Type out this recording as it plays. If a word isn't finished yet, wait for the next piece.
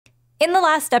In the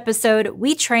last episode,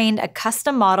 we trained a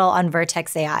custom model on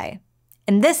Vertex AI.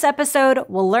 In this episode,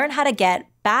 we'll learn how to get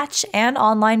batch and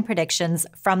online predictions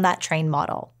from that trained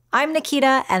model. I'm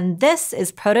Nikita, and this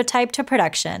is Prototype to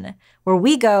Production, where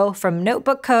we go from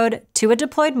notebook code to a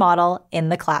deployed model in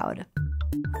the cloud.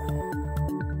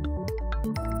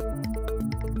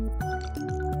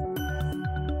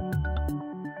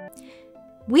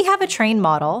 We have a trained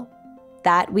model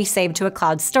that we save to a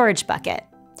cloud storage bucket.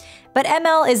 But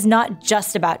ML is not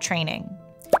just about training.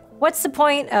 What's the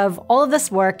point of all of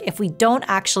this work if we don't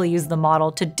actually use the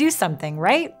model to do something,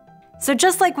 right? So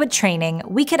just like with training,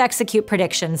 we could execute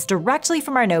predictions directly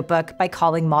from our notebook by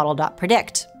calling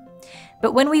model.predict.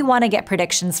 But when we want to get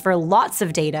predictions for lots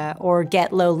of data or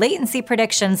get low latency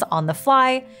predictions on the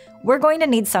fly, we're going to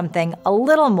need something a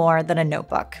little more than a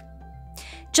notebook.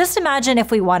 Just imagine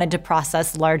if we wanted to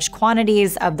process large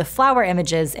quantities of the flower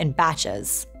images in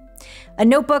batches. A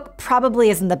notebook probably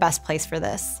isn't the best place for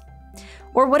this.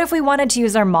 Or what if we wanted to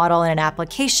use our model in an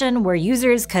application where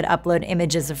users could upload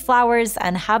images of flowers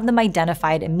and have them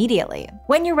identified immediately?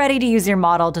 When you're ready to use your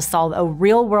model to solve a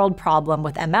real-world problem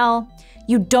with ML,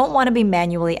 you don't want to be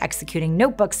manually executing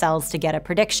notebook cells to get a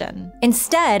prediction.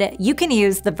 Instead, you can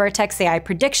use the Vertex AI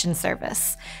prediction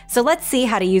service. So let's see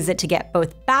how to use it to get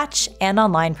both batch and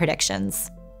online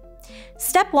predictions.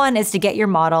 Step 1 is to get your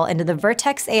model into the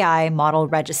Vertex AI model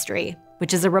registry,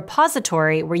 which is a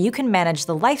repository where you can manage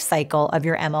the lifecycle of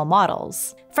your ML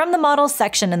models. From the Models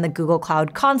section in the Google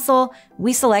Cloud Console,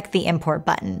 we select the Import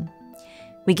button.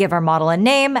 We give our model a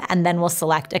name, and then we'll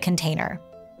select a container.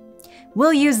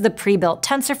 We'll use the pre-built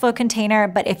TensorFlow container,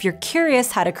 but if you're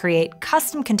curious how to create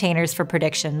custom containers for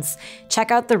predictions,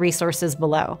 check out the resources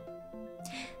below.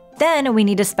 Then we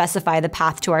need to specify the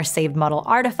path to our saved model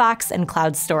artifacts and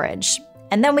cloud storage,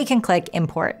 and then we can click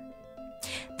Import.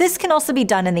 This can also be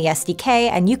done in the SDK,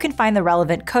 and you can find the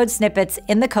relevant code snippets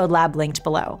in the code lab linked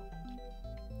below.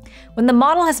 When the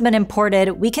model has been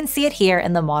imported, we can see it here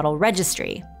in the model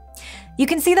registry. You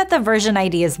can see that the version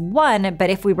ID is 1, but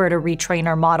if we were to retrain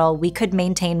our model, we could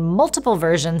maintain multiple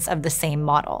versions of the same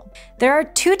model. There are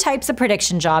 2 types of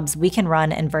prediction jobs we can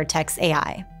run in Vertex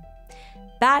AI: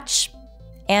 batch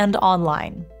and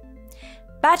online.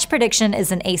 Batch prediction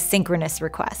is an asynchronous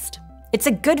request. It's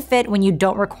a good fit when you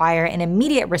don't require an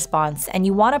immediate response and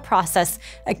you want to process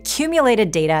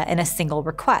accumulated data in a single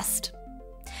request.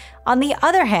 On the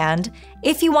other hand,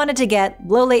 if you wanted to get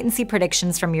low latency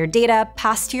predictions from your data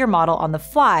passed to your model on the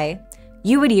fly,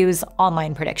 you would use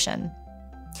online prediction.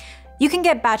 You can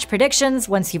get batch predictions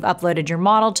once you've uploaded your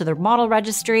model to the model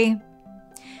registry.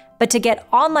 But to get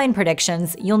online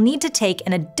predictions, you'll need to take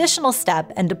an additional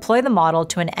step and deploy the model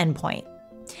to an endpoint.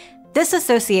 This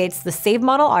associates the saved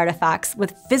model artifacts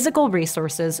with physical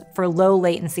resources for low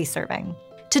latency serving.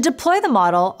 To deploy the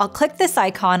model, I'll click this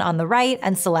icon on the right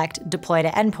and select Deploy to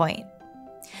Endpoint.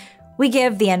 We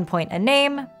give the endpoint a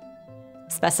name,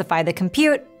 specify the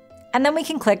compute, and then we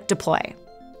can click Deploy.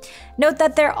 Note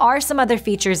that there are some other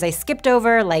features I skipped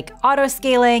over, like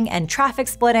auto-scaling and traffic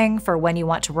splitting for when you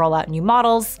want to roll out new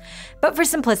models, but for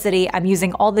simplicity, I'm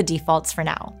using all the defaults for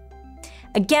now.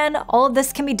 Again, all of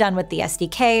this can be done with the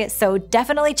SDK, so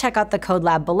definitely check out the code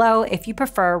lab below if you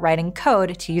prefer writing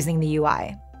code to using the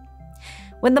UI.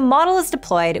 When the model is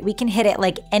deployed, we can hit it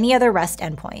like any other REST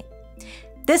endpoint.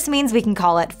 This means we can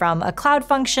call it from a cloud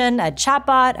function, a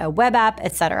chatbot, a web app,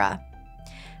 etc.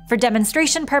 For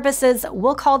demonstration purposes,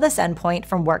 we'll call this endpoint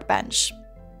from Workbench.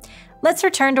 Let's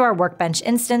return to our Workbench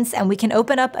instance and we can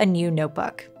open up a new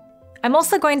notebook. I'm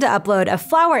also going to upload a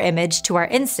flower image to our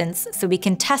instance so we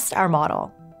can test our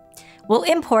model. We'll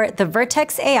import the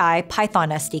Vertex AI Python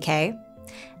SDK,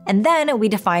 and then we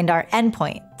defined our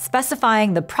endpoint,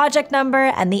 specifying the project number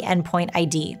and the endpoint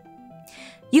ID.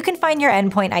 You can find your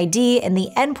endpoint ID in the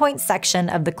endpoint section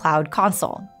of the Cloud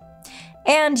Console.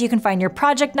 And you can find your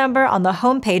project number on the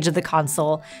home page of the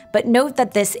console, but note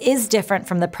that this is different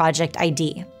from the project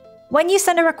ID. When you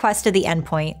send a request to the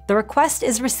endpoint, the request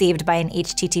is received by an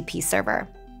HTTP server.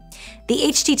 The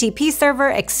HTTP server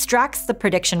extracts the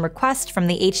prediction request from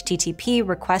the HTTP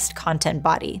request content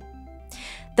body.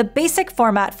 The basic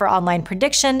format for online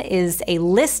prediction is a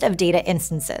list of data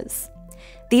instances.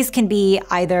 These can be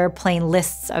either plain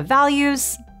lists of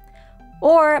values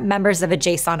or members of a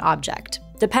JSON object,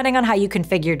 depending on how you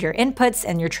configured your inputs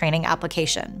and your training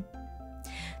application.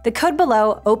 The code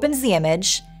below opens the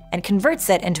image and converts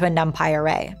it into a NumPy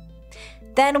array.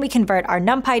 Then we convert our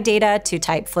NumPy data to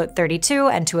type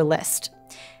float32 and to a list.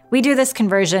 We do this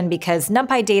conversion because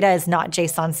NumPy data is not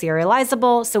JSON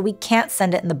serializable, so we can't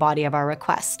send it in the body of our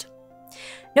request.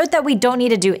 Note that we don't need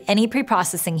to do any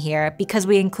pre-processing here because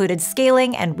we included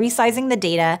scaling and resizing the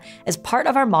data as part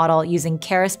of our model using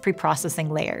Keras pre-processing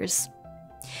layers.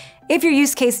 If your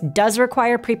use case does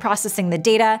require pre-processing the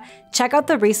data, check out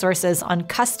the resources on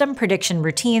custom prediction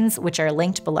routines, which are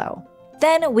linked below.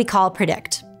 Then we call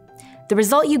predict. The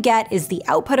result you get is the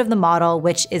output of the model,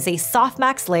 which is a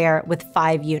softmax layer with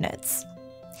 5 units.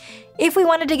 If we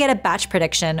wanted to get a batch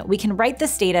prediction, we can write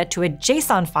this data to a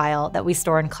JSON file that we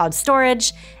store in cloud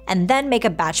storage, and then make a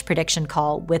batch prediction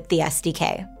call with the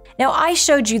SDK. Now, I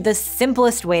showed you the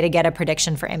simplest way to get a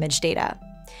prediction for image data.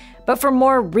 But for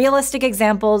more realistic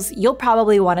examples, you'll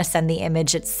probably want to send the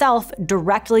image itself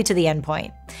directly to the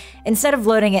endpoint, instead of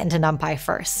loading it into NumPy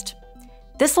first.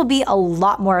 This will be a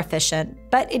lot more efficient,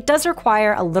 but it does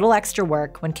require a little extra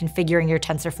work when configuring your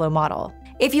TensorFlow model.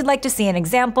 If you'd like to see an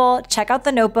example, check out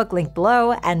the notebook linked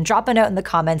below and drop a note in the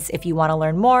comments if you want to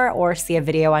learn more or see a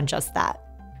video on just that.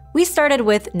 We started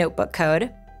with notebook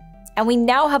code, and we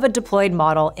now have a deployed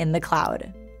model in the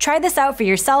cloud. Try this out for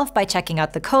yourself by checking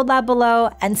out the code lab below,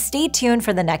 and stay tuned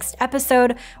for the next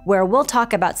episode where we'll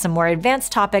talk about some more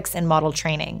advanced topics in model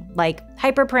training, like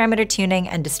hyperparameter tuning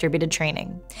and distributed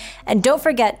training. And don't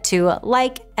forget to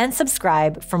like and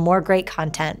subscribe for more great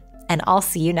content, and I'll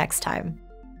see you next time.